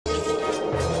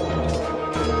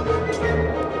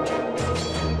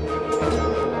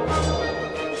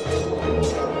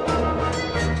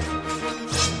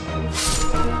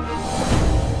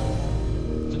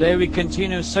Today we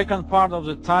continue second part of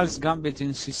the Tal Gambit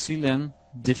in Sicilian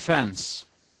defense.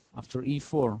 After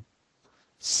e4,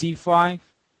 c5,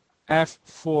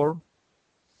 f4.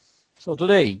 So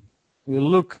today we'll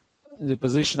look at the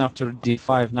position after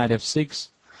d5, knight f6,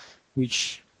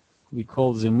 which we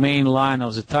call the main line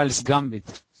of the Tal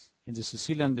Gambit in the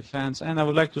Sicilian defense. And I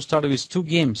would like to start with two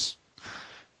games.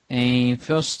 A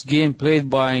first game played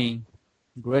by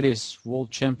greatest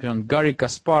world champion Garry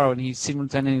Kasparov in his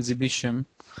simultaneous exhibition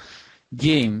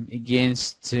game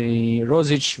against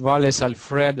Rosic Valles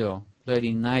Alfredo, played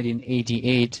in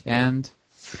 1988, and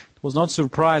it was not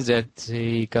surprised that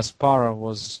Kasparov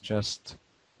was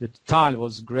that Tal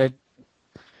was great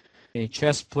a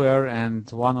chess player, and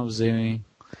one of the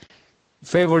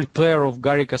favorite player of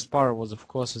Garry Kasparov was, of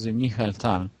course, the Mikhail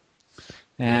Tal.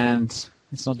 And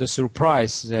it's not a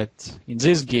surprise that in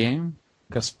this game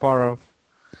Kasparov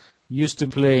used to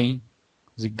play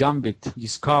the gambit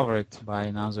discovered by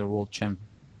another world champion.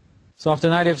 So after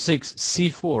knight f6,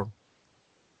 c4,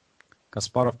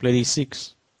 Kasparov played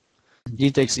e6, d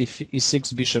takes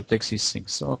e6, bishop takes e6.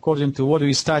 So according to what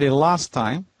we studied last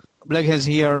time, black has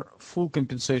here full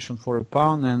compensation for a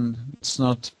pawn, and it's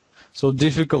not so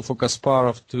difficult for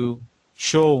Kasparov to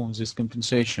show this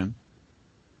compensation.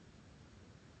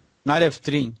 Knight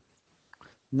f3,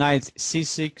 knight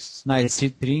c6, knight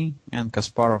c3, and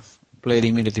Kasparov played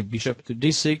immediately bishop to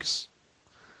d6,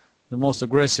 the most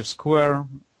aggressive square.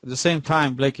 At the same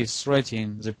time, black is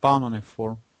threatening the pawn on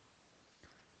f4.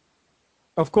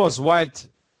 Of course, white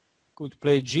could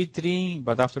play g3,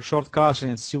 but after short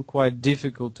castling, it's still quite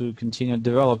difficult to continue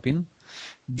developing.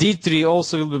 d3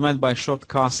 also will be met by short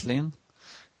castling.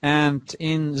 And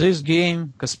in this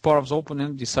game, Kasparov's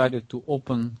opponent decided to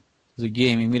open the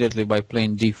game immediately by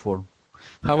playing d4.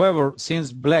 However,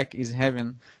 since black is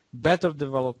having better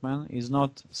development, is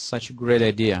not such a great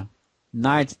idea.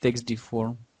 Knight takes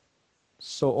d4.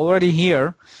 So already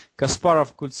here,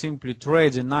 Kasparov could simply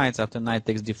trade the knights after knight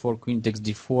takes d4, queen takes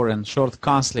d4, and short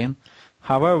castling.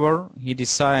 However, he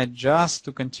decided just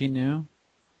to continue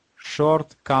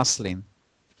short castling,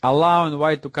 allowing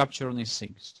white to capture on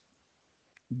e6.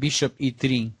 Bishop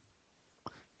e3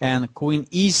 and queen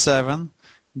e7.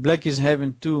 Black is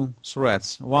having two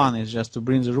threats. One is just to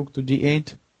bring the rook to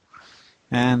d8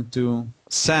 and to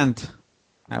send,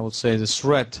 I would say, the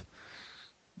threat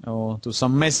or to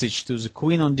some message to the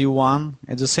queen on d1.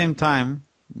 At the same time,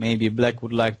 maybe black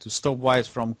would like to stop white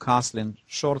from castling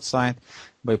short side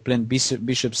by playing bishop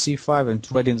c5 and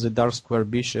trading the dark square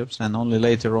bishops, and only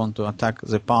later on to attack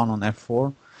the pawn on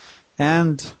f4.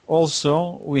 And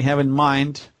also we have in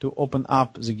mind to open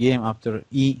up the game after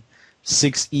e6,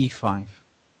 e5.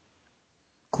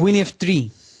 Queen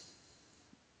f3,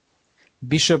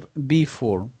 bishop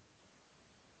b4,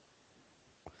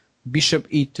 bishop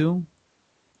e2,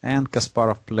 and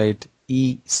Kasparov played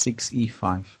e6,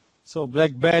 e5. So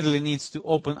black badly needs to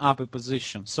open up a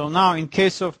position. So now in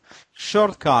case of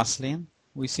short castling,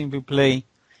 we simply play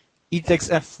e takes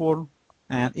f4,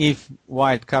 and if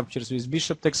white captures with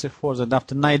bishop takes f4, then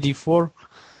after knight d4,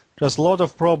 there's a lot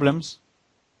of problems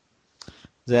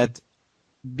that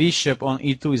bishop on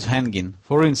e2 is hanging.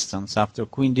 For instance, after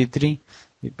queen d3,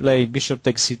 we play bishop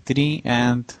takes c3,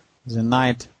 and the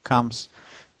knight comes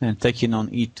and taking on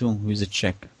e2 with a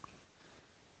check.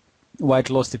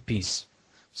 White lost a piece.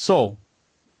 So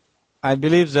I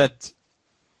believe that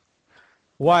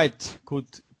white could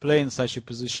play in such a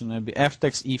position, maybe f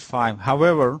takes e5.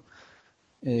 However,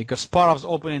 Kasparov's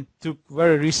opponent took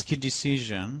very risky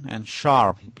decision and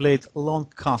sharp. He played long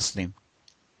castling.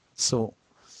 So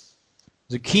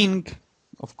the king,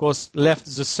 of course, left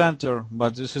the center,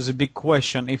 but this is a big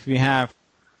question if we have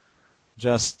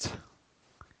just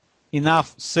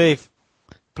enough safe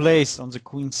place on the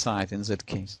queen side in that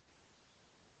case.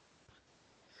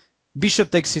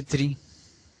 Bishop takes c3.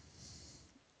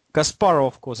 Kasparov,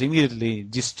 of course, immediately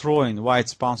destroying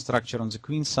white's pawn structure on the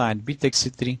queen side. B takes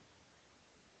c3.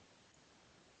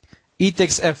 E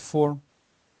takes f4.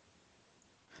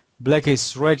 Black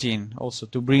is threatening also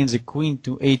to bring the queen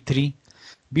to a3.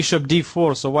 Bishop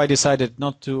d4, so white decided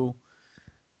not to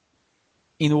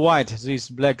invite this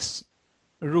black's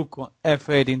rook on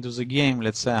f8 into the game.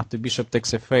 Let's say after bishop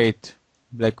takes f8,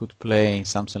 black could play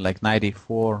something like knight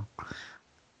e4.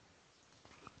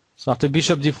 So after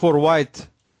bishop d4, white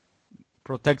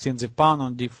protecting the pawn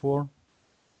on d4.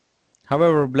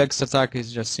 However, black's attack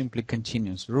is just simply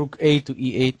continuous. Rook a to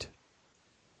e8.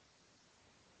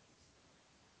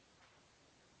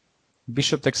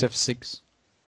 Bishop takes f6.